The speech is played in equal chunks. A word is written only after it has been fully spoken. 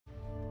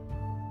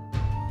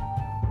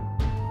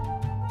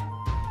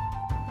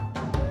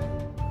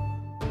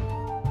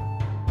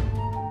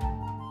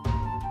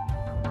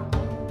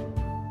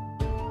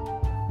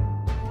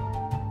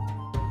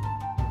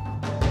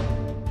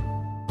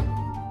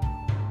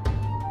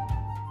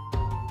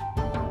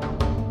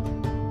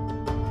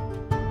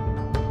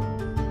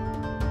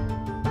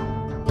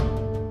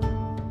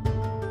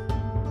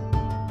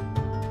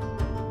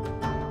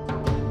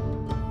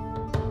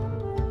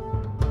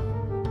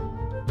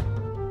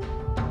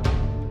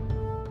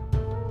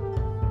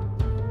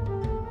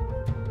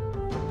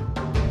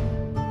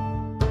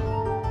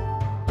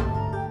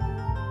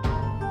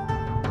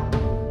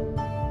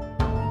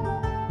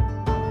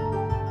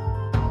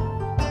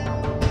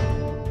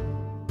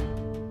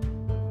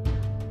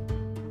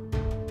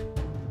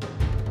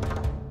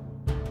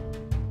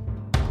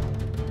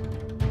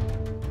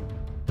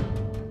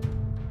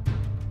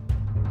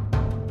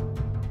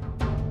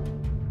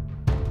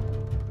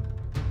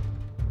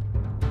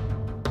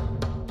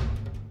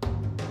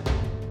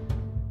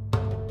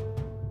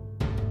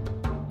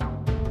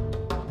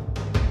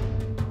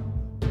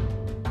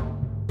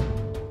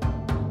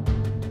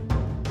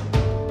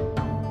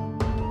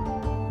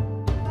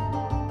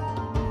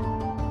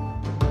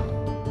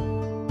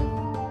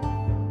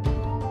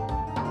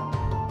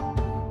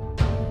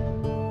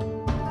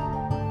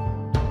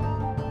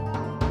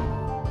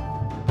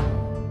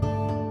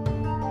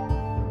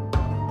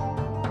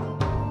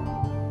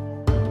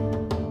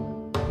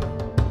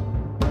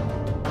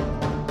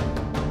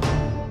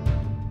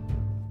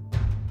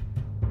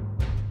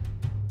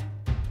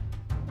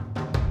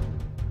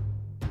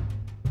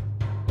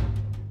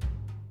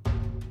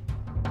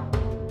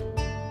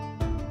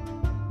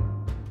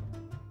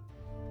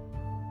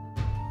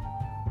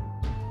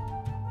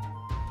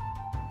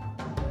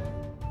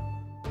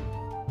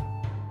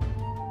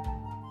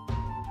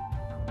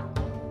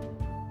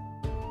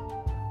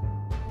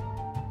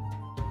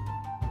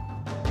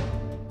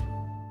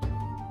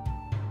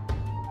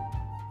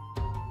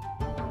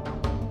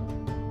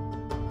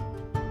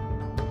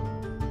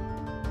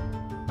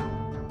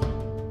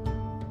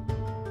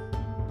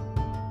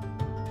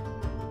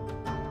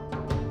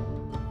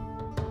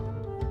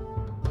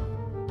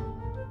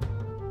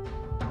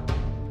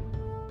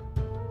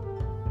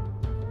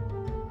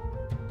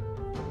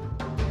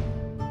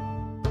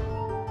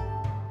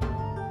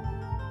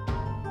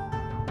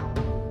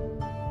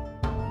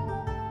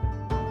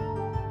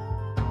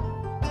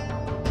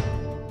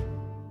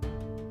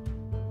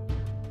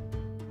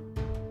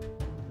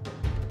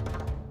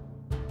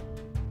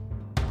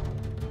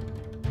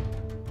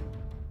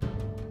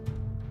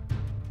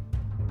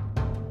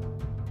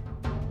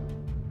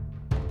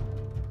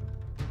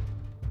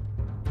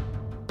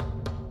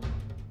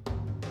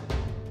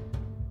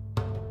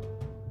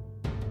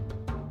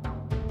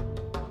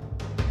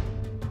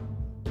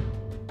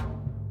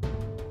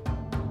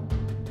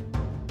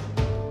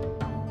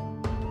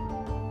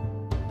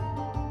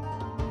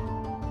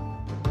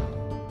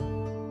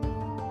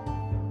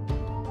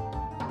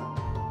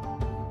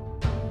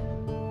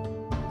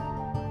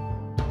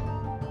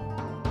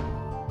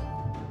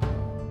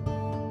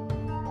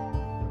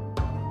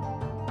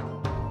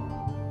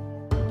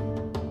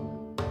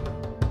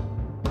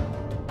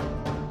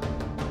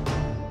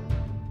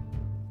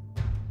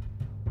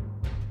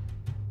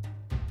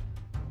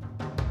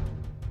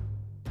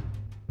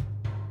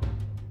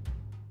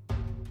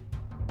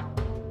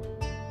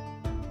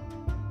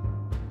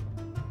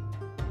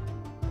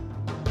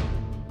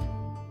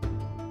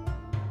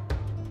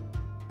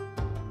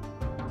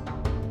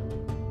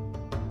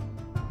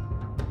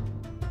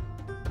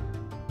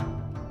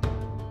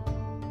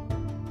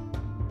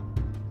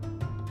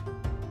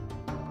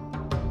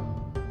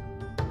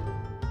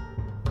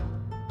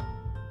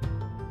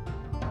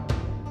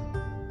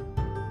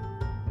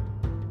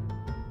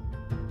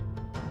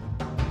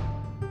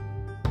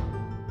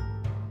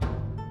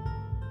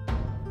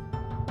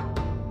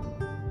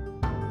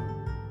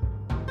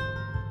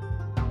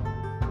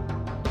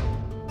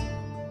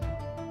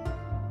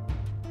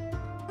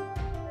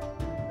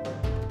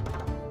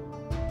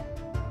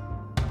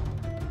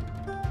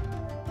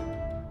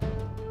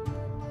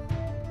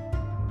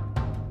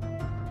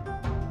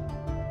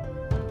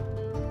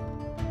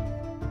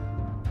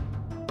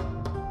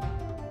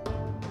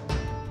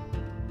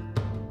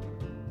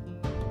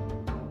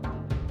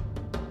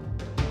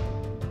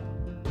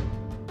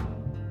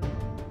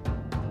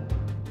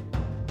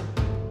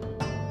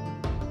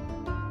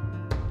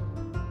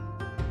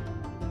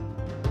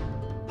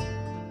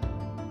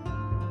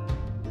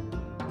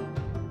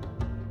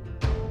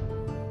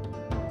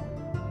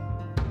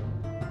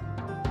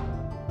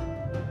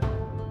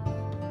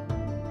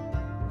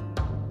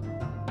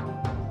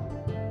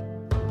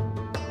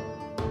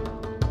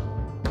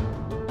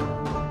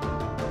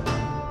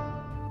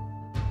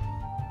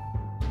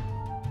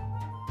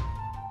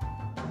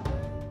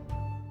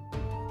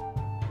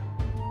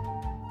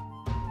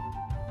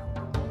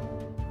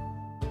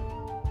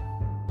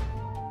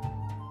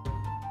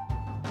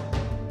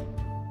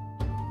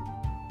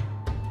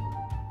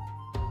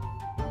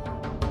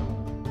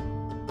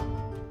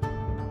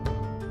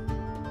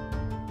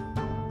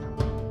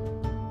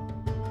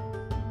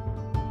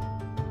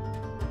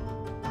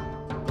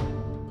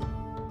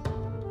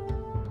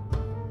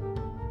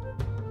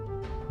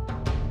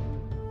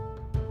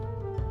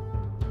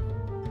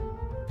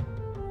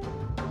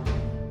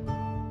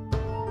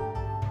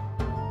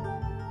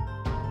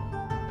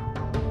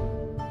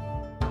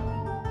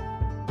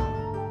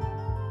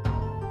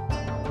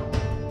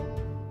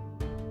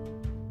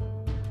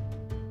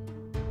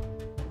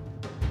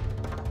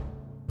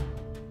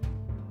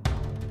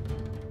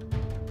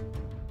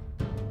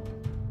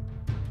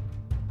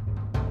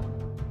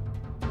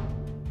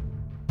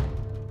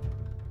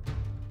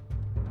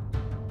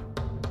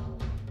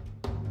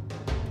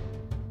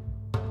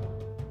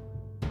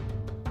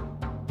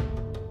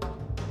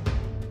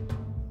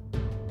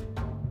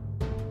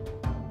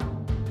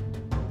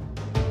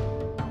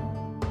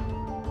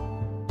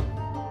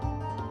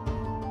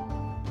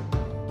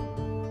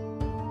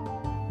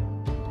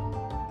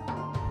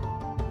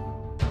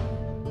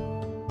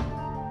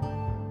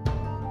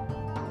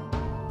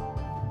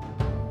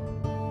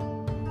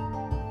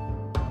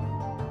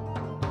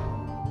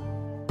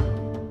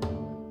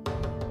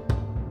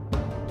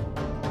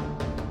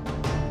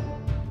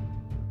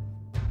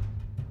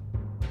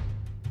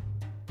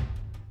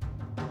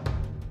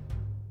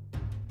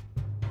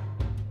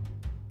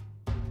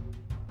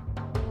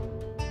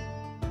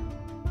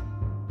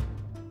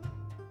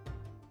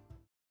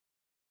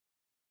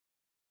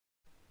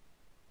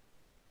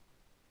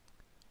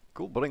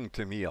Go bring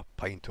to me a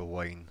pint o'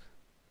 wine,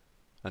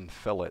 and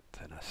fill it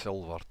in a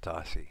silver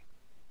tassie,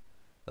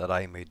 that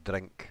I may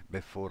drink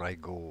before I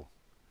go,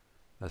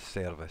 as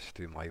service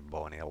to my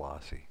bonny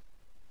lassie.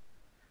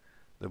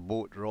 The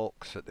boat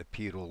rocks at the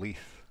pier o'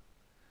 Leith,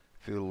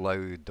 full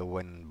loud the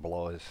wind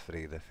blaws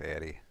frae the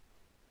ferry.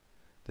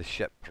 The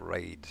ship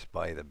rides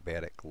by the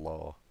Berwick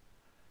Law,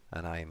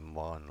 and I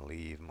maun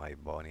leave my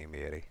bonny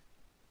Mary.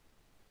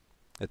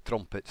 The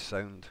trumpets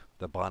sound,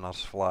 the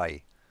banners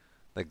fly,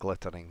 the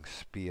glittering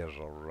spears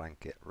are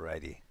ranket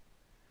ready.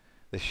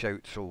 The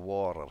shouts o'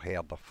 war are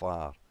heard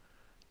afar,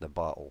 the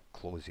battle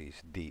closes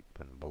deep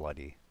and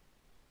bloody.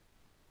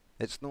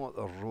 It's not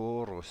the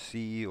roar o'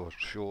 sea or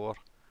shore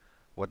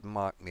would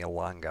mak me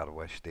langer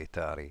wish to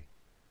tarry,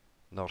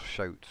 nor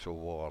shouts o'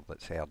 war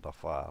that's heard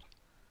afar,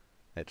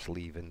 it's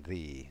leaving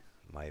thee,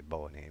 my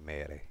bonny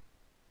Mary.